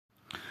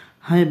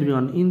Hi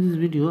everyone, in this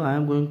video I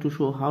am going to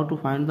show how to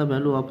find the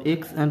value of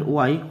x and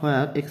y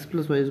where x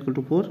plus y is equal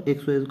to 4,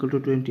 xy is equal to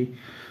 20.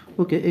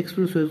 Okay, x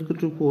plus y is equal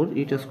to 4,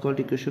 it is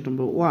called equation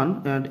number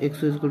 1, and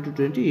xy is equal to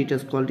 20, it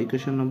is called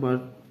equation number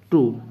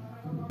 2.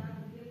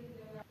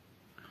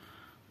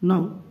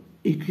 Now,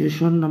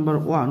 equation number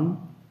 1,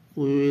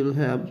 we will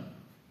have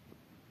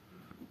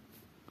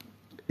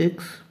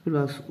x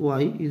plus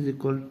y is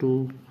equal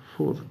to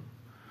 4.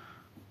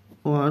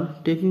 Or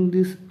taking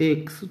this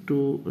x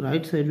to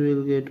right side, we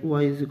will get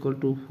y is equal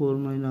to 4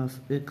 minus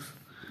x.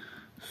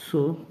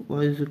 So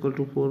y is equal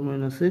to 4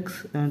 minus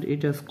x, and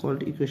it is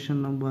called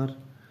equation number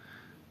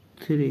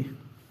 3.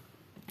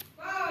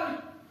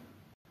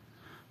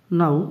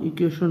 Now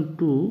equation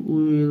 2,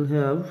 we will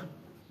have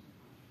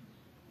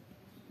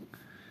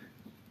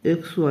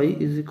xy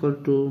is equal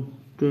to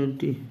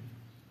 20,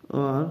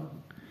 or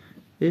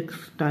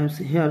x times,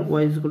 here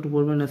y is equal to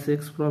 4 minus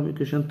x from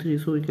equation 3,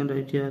 so we can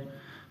write here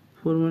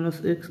 4 minus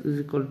x is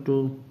equal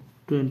to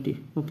 20.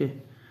 Okay,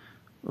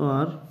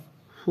 or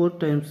 4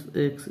 times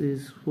x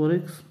is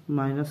 4x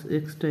minus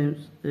x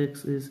times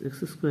x is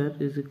x square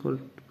is equal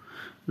to,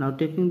 now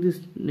taking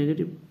this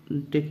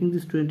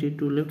 20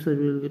 to left side,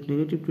 we will get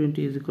negative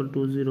 20 is equal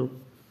to 0,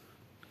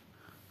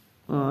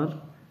 or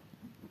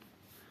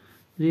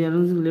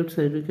rearranging left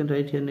side, we can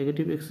write here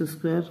negative x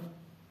square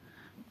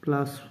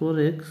plus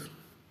 4x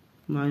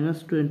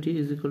minus 20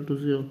 is equal to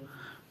 0.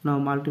 Now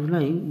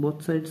multiplying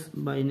both sides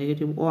by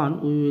negative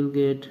 1, we will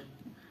get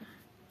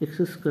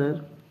x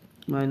square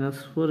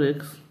minus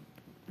 4x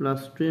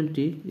plus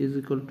 20 is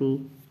equal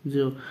to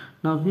 0.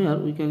 Now here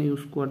we can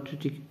use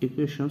quadratic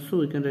equation, so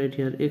we can write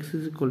here x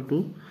is equal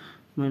to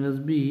minus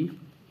b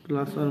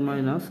plus or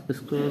minus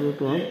square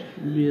root of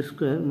b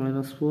square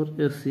minus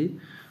 4ac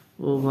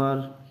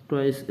over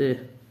twice a.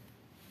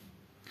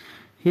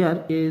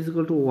 Here a is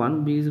equal to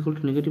 1, b is equal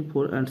to negative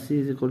 4, and c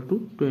is equal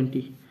to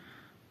 20,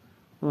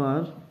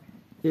 or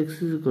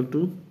x is equal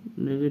to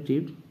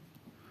negative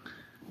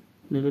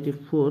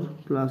 4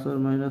 plus or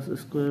minus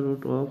square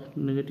root of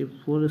negative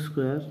 4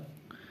 square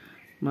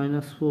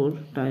minus 4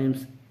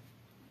 times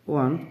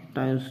 1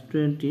 times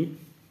 20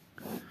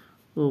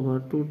 over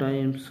 2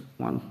 times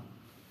 1,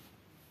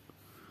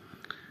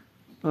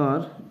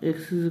 or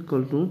x is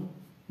equal to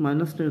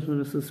minus times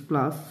minus is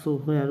plus, so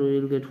here we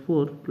will get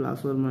 4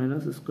 plus or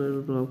minus square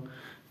root of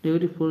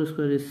negative 4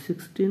 square is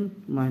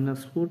 16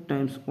 minus 4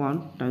 times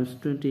 1 times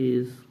 20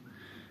 is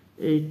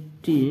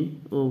 80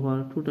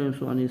 over 2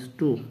 times 1 is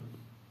 2,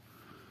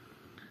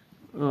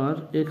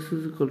 or x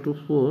is equal to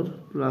 4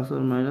 plus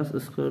or minus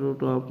square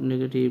root of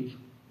negative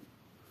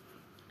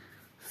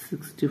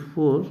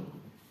 64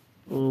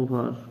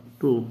 over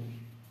 2,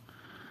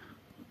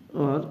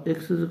 or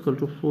x is equal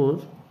to 4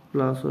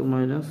 plus or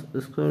minus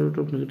square root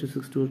of negative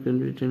 64 can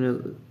be written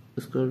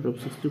as square root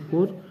of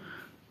 64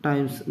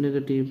 times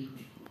negative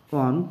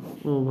 1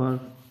 over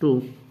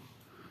 2,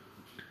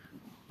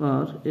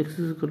 or x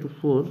is equal to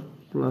 4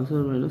 plus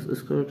or minus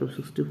square root of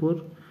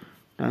 64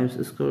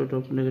 times square root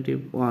of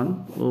negative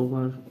 1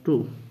 over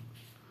 2,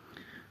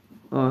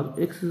 or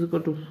x is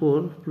equal to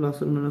 4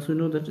 plus or minus, we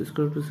know that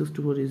square root of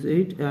 64 is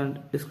 8, and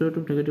square root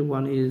of negative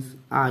 1 is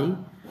I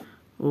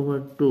over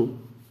 2,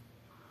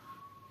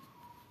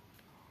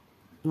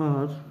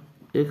 or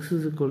x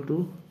is equal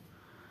to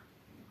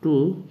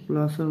 2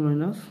 plus or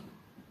minus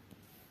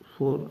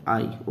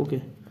 4i.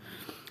 Okay,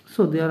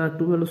 so there are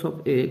two values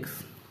of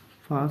x.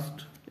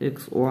 First,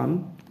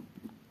 x1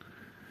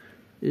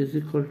 is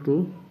equal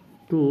to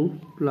 2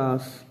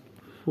 plus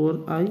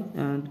 4i,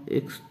 and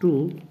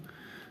x2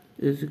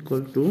 is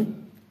equal to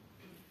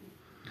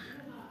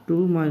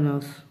 2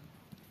 minus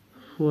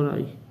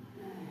 4i.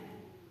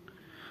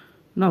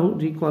 Now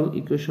recall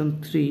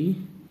equation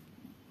 3.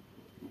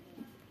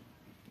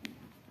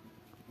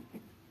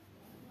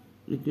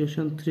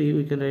 Equation 3,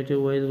 we can write a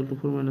y is equal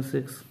to 4 minus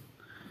x,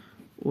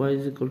 y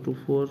is equal to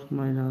 4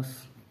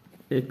 minus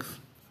x.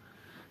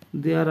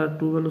 There are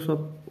two values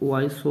of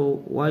y,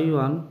 so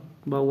y1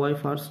 by y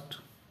first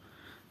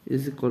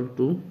is equal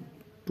to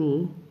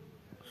 4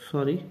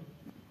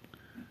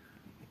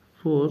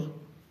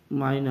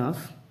 minus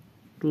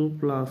 2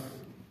 plus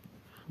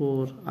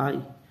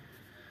 4i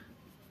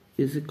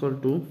is equal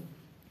to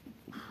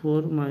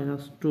 4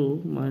 minus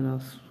 2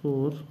 minus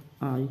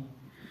 4i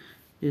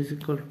is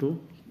equal to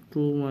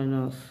 2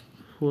 minus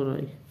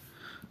 4i.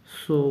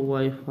 So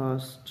y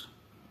first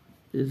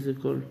is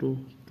equal to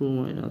 2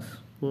 minus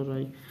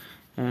 4i,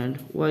 and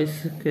y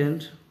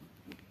second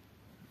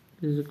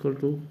is equal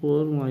to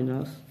 4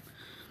 minus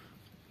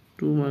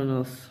 2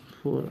 minus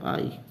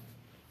 4i,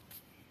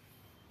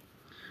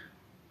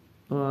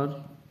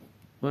 or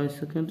y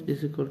second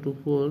is equal to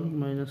 4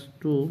 minus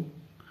 2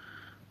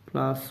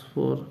 plus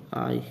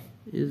 4i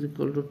is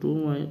equal to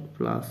 2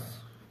 plus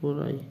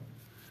 4i.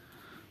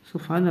 So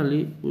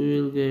finally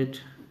we will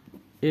get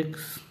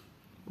x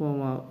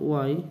comma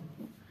y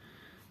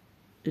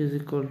is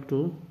equal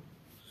to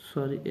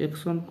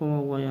x1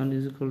 comma y1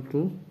 is equal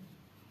to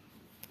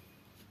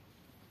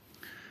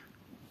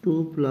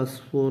 2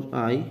 plus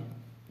 4i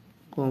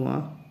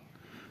comma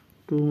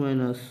 2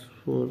 minus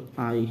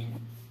 4i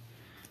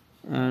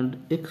and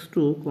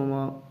x2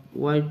 comma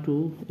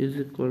y2 is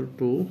equal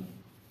to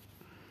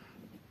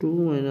 2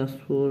 minus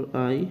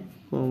 4i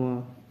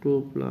comma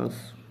 2 plus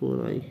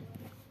 4i.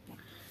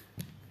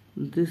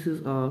 This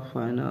is our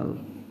final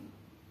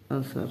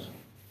answer.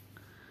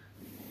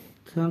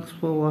 Thanks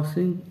for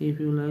watching. If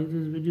you like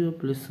this video,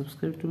 please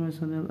subscribe to my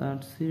channel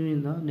and see you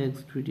in the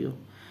next video.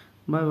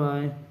 Bye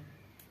bye.